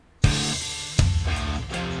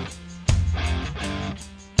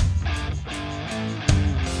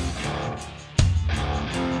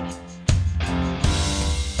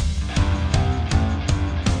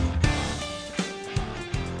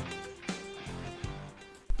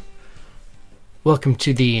Welcome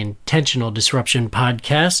to the Intentional Disruption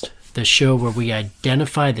Podcast, the show where we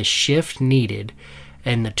identify the shift needed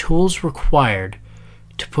and the tools required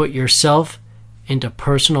to put yourself into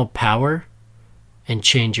personal power and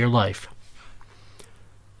change your life.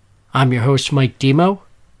 I'm your host, Mike Demo.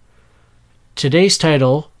 Today's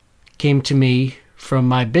title came to me from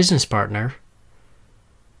my business partner,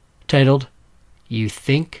 titled, You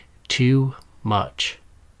Think Too Much.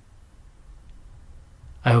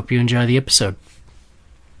 I hope you enjoy the episode.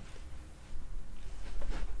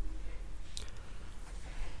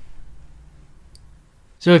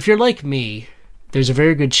 So if you're like me, there's a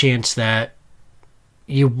very good chance that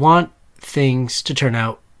you want things to turn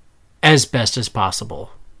out as best as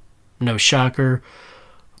possible. No shocker,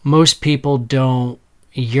 most people don't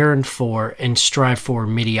yearn for and strive for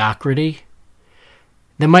mediocrity.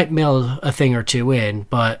 They might mail a thing or two in,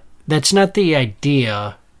 but that's not the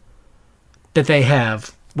idea that they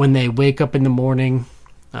have when they wake up in the morning,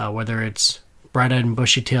 whether it's bright-eyed and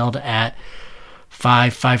bushy-tailed at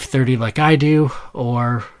 5:30 like I do,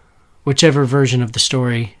 or whichever version of the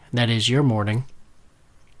story that is your morning.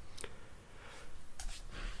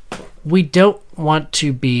 We don't want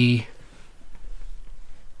to be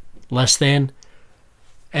less than,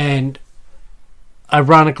 and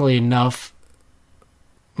ironically enough,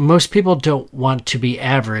 most people don't want to be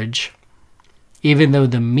average, even though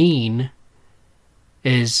the mean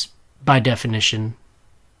is, by definition,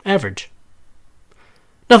 average.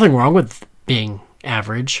 Nothing wrong with being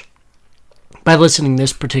average. By listening to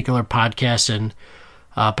this particular podcast and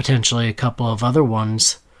potentially a couple of other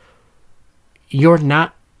ones, you're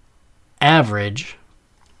not average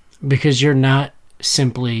because you're not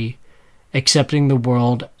simply accepting the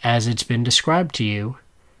world as it's been described to you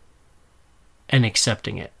and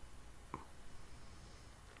accepting it.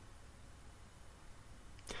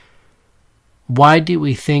 Why do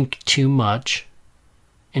we think too much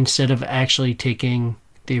instead of actually taking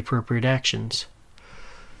the appropriate actions?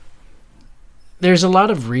 There's a lot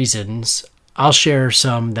of reasons. I'll share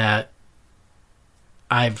some that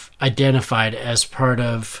I've identified as part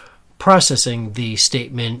of processing the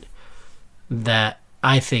statement that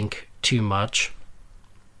I think too much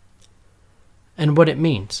and what it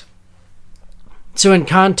means. So in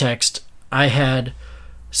context, I had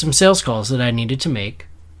some sales calls that I needed to make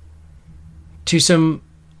to some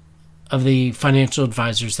of the financial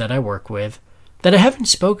advisors that I work with that I haven't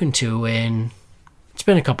spoken to it's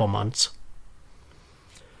been a couple months.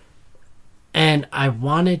 And I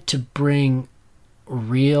wanted to bring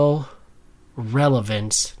real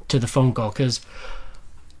relevance to the phone call because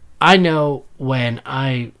I know when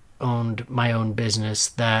I owned my own business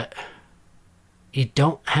that you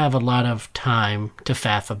don't have a lot of time to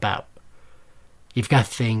faff about. You've got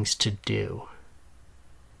things to do.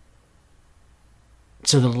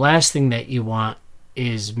 So the last thing that you want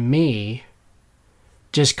is me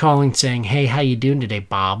just calling saying, hey, how you doing today,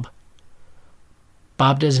 Bob?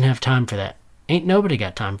 Bob doesn't have time for that. Ain't nobody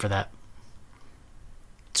got time for that.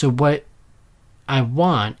 So what I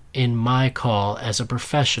want in my call as a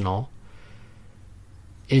professional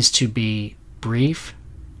is to be brief,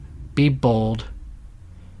 be bold,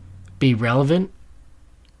 be relevant,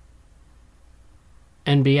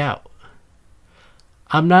 and be out.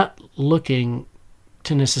 I'm not looking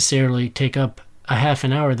to necessarily take up a half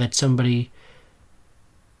an hour that somebody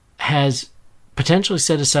has potentially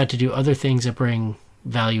set aside to do other things that bring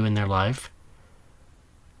value in their life.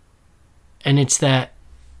 And it's that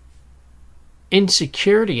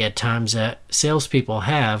insecurity at times that salespeople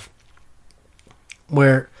have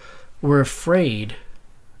where we're afraid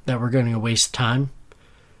that we're going to waste time,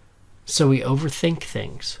 so we overthink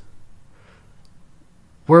things.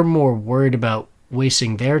 We're more worried about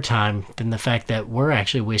wasting their time than the fact that we're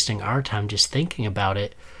actually wasting our time just thinking about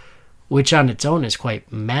it, which on its own is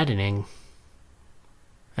quite maddening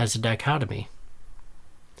as a dichotomy.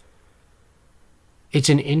 It's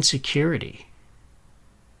an insecurity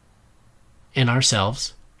in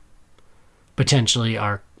ourselves, potentially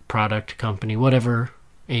our product, company, whatever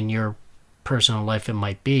in your personal life it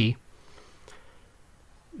might be,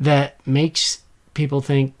 that makes people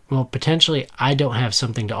think, well, potentially I don't have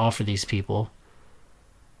something to offer these people,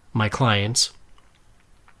 my clients.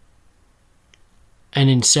 And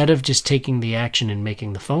instead of just taking the action and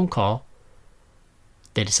making the phone call,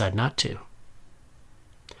 they decide not to.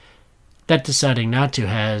 That deciding not to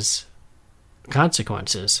has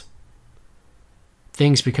consequences.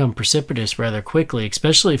 Things become precipitous rather quickly,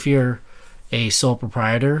 especially if you're a sole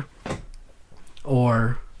proprietor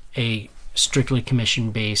or a strictly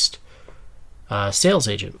commission-based sales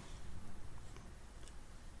agent.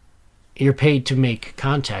 You're paid to make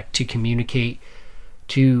contact, to communicate,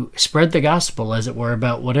 to spread the gospel, as it were,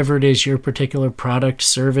 about whatever it is your particular product,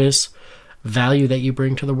 service, value that you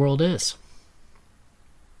bring to the world is.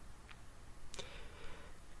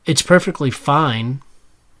 It's perfectly fine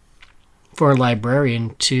for a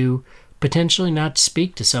librarian to potentially not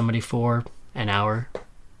speak to somebody for an hour,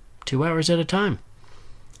 2 hours at a time.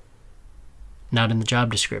 Not in the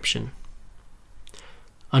job description.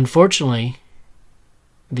 Unfortunately,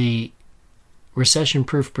 the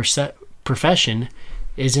recession-proof profession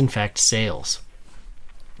is in fact sales.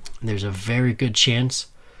 There's a very good chance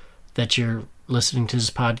that you're listening to this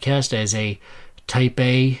podcast as a type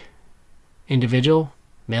A individual,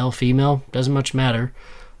 male, female, doesn't much matter.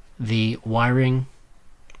 The wiring,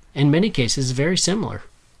 in many cases, is very similar.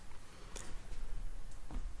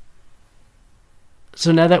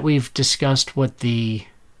 So now that we've discussed what it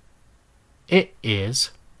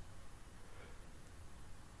is,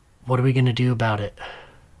 what are we going to do about it?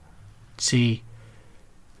 See,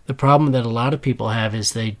 the problem that a lot of people have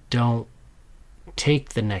is they don't take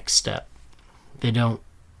the next step. They don't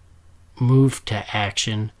move to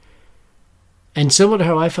action. And similar to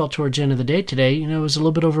how I felt towards the end of the day today, it was a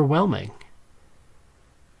little bit overwhelming.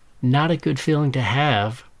 Not a good feeling to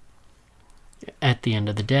have at the end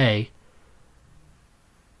of the day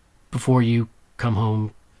before you come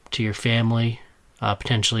home to your family,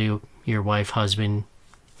 potentially your wife, husband,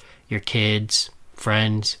 your kids,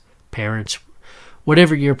 friends, parents,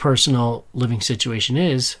 whatever your personal living situation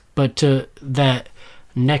is, but to that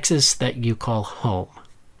nexus that you call home.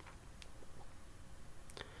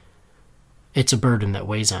 It's a burden that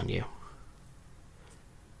weighs on you.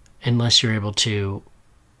 Unless you're able to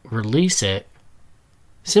release it,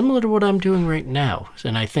 similar to what I'm doing right now.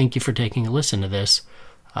 And I thank you for taking a listen to this.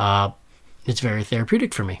 It's very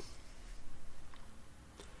therapeutic for me.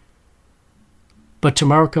 But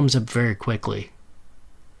tomorrow comes up very quickly.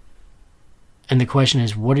 And the question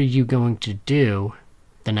is, what are you going to do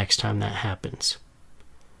the next time that happens?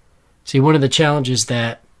 See, one of the challenges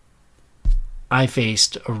that I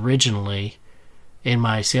faced originally in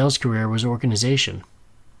my sales career was organization.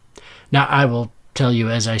 Now, I will tell you,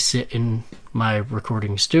 as I sit in my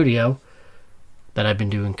recording studio that I've been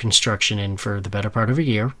doing construction in for the better part of a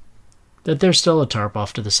year, that there's still a tarp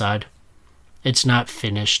off to the side. It's not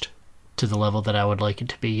finished to the level that I would like it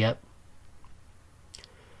to be yet.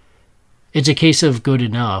 It's a case of good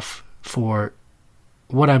enough for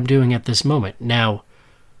what I'm doing at this moment. Now,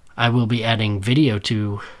 I will be adding video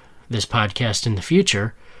to this podcast in the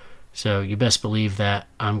future, so you best believe that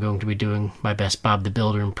I'm going to be doing my best Bob the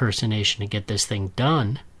Builder impersonation to get this thing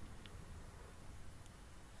done.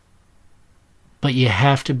 But you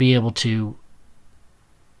have to be able to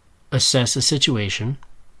assess a situation,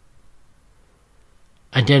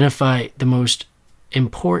 identify the most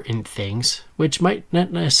important things, which might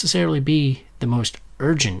not necessarily be the most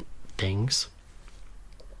urgent things,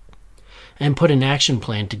 and put an action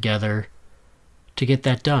plan together to get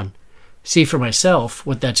that done. See, for myself,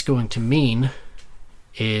 what that's going to mean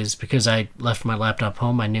is, because I left my laptop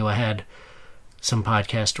home, I knew I had some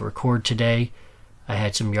podcast to record today. I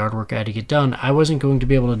had some yard work I had to get done. I wasn't going to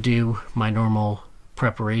be able to do my normal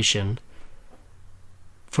preparation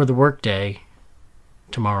for the workday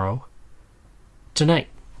tomorrow, tonight.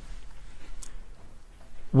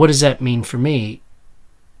 What does that mean for me?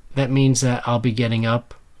 That means that I'll be getting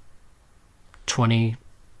up 25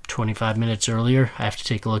 minutes earlier. I have to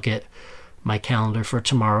take a look at my calendar for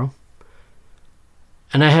tomorrow.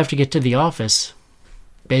 And I have to get to the office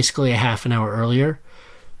basically a half an hour earlier.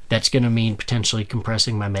 That's going to mean potentially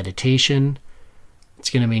compressing my meditation. It's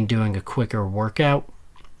going to mean doing a quicker workout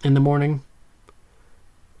in the morning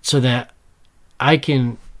so that I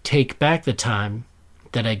can take back the time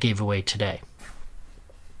that I gave away today.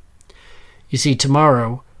 You see,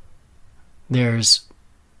 tomorrow there's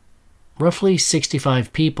roughly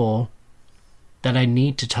 65 people that I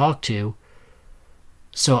need to talk to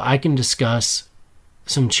so I can discuss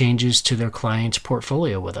some changes to their client's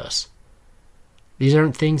portfolio with us. These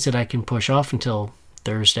aren't things that I can push off until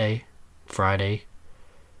Thursday, Friday.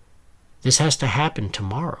 This has to happen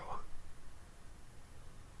tomorrow.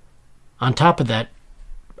 On top of that,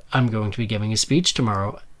 I'm going to be giving a speech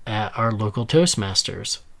tomorrow at our local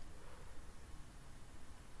Toastmasters.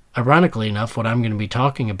 Ironically enough, what I'm going to be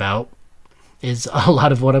talking about is a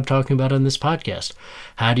lot of what I'm talking about on this podcast.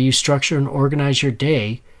 How do you structure and organize your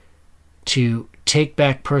day to take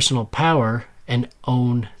back personal power and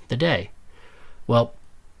own the day? Well,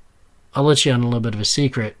 I'll let you on a little bit of a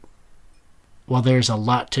secret. While there's a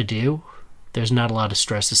lot to do, there's not a lot of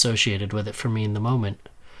stress associated with it for me in the moment.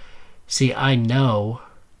 See, I know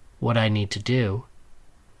what I need to do,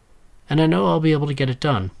 and I know I'll be able to get it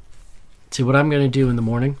done. See, what I'm going to do in the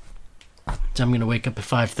morning is I'm going to wake up at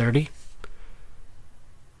 5:30.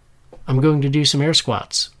 I'm going to do some air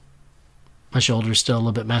squats. My shoulder's still a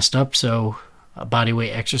little bit messed up, so body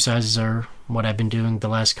weight exercises are what I've been doing the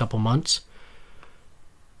last couple months.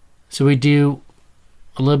 So we do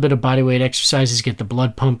a little bit of body weight exercises, get the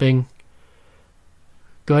blood pumping.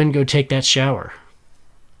 Go ahead and go take that shower.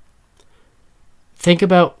 Think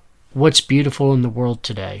about what's beautiful in the world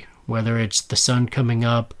today, whether it's the sun coming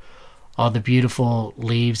up, all the beautiful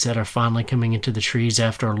leaves that are finally coming into the trees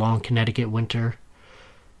after a long Connecticut winter.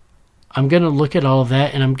 I'm going to look at all of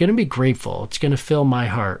that and I'm going to be grateful. It's going to fill my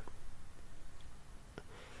heart.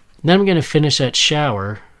 Then I'm going to finish that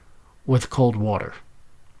shower with cold water.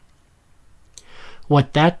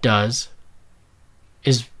 What that does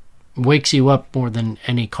is wakes you up more than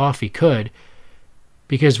any coffee could,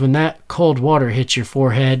 because when that cold water hits your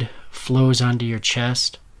forehead, flows onto your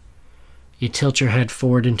chest, you tilt your head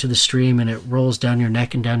forward into the stream and it rolls down your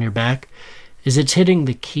neck and down your back, is it's hitting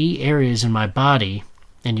the key areas in my body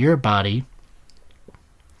and your body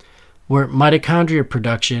where mitochondria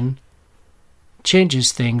production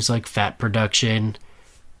changes things like fat production,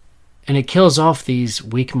 and it kills off these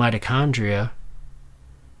weak mitochondria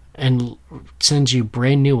and sends you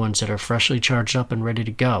brand new ones that are freshly charged up and ready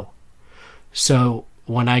to go. So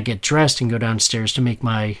when I get dressed and go downstairs to make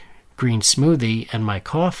my green smoothie and my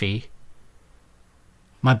coffee,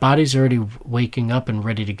 my body's already waking up and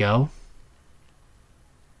ready to go.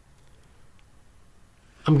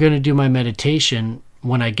 I'm going to do my meditation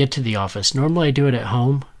when I get to the office. Normally I do it at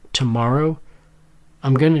home. Tomorrow,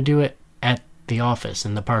 I'm going to do it at the office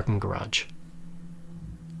in the parking garage.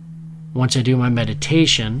 Once I do my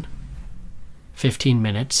meditation, 15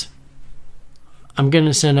 minutes, I'm going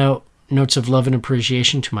to send out notes of love and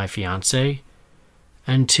appreciation to my fiance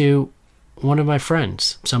and to one of my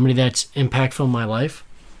friends, somebody that's impactful in my life.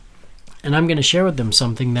 And I'm going to share with them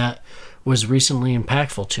something that was recently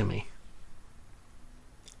impactful to me.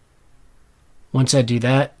 Once I do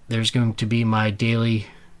that, there's going to be my daily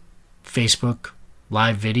Facebook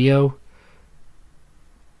live video,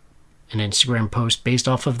 an Instagram post based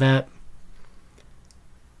off of that.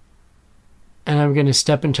 And I'm going to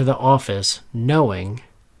step into the office knowing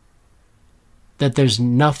that there's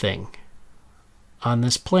nothing on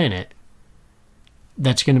this planet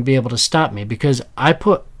that's going to be able to stop me, because I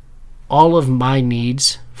put all of my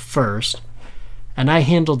needs first and I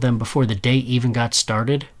handled them before the day even got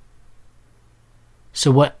started.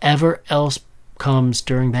 So whatever else comes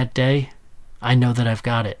during that day, I know that I've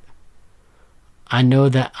got it. I know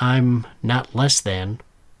that I'm not less than,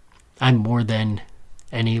 I'm more than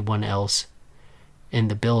anyone else in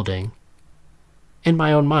the building, in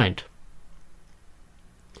my own mind.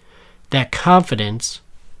 That confidence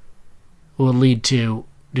will lead to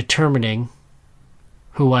determining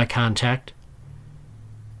who I contact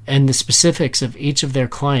and the specifics of each of their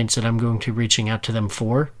clients that I'm going to be reaching out to them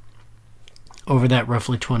for over that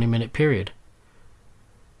roughly 20-minute period.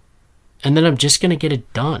 And then I'm just going to get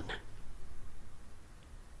it done.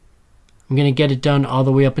 I'm going to get it done all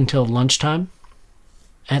the way up until lunchtime.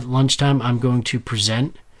 At lunchtime, I'm going to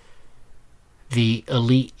present the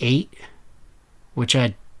Elite 8, which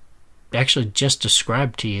I actually just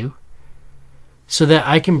described to you, so that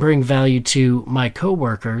I can bring value to my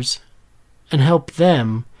coworkers and help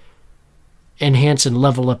them enhance and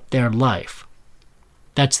level up their life.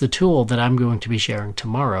 That's the tool that I'm going to be sharing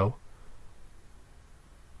tomorrow.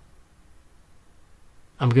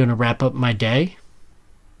 I'm going to wrap up my day.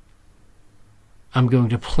 I'm going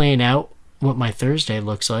to plan out what my Thursday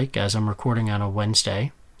looks like as I'm recording on a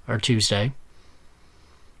Wednesday or Tuesday.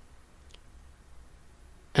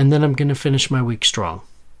 And then I'm going to finish my week strong.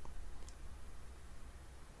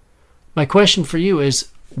 My question for you is,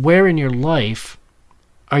 where in your life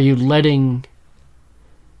are you letting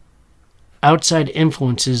outside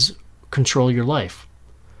influences control your life?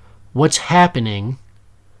 What's happening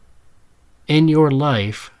in your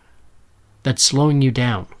life that's slowing you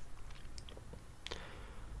down?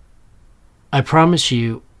 I promise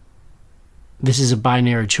you, this is a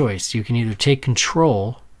binary choice. You can either take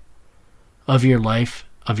control of your life,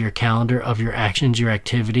 of your calendar, of your actions, your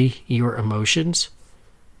activity, your emotions,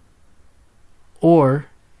 or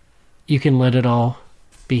you can let it all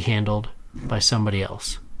be handled by somebody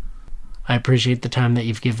else. I appreciate the time that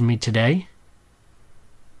you've given me today.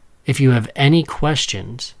 If you have any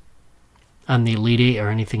questions on the Elite 8 or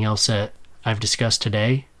anything else that I've discussed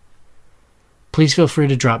today, please feel free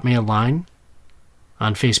to drop me a line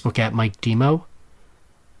on Facebook at Mike Demo,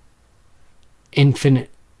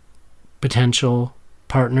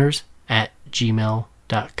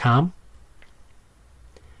 infinitepotentialpartners@gmail.com.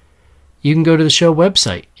 you can go to the show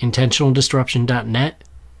website, intentionaldisruption.net,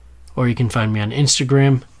 or you can find me on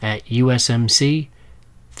Instagram at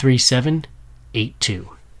USMC3782.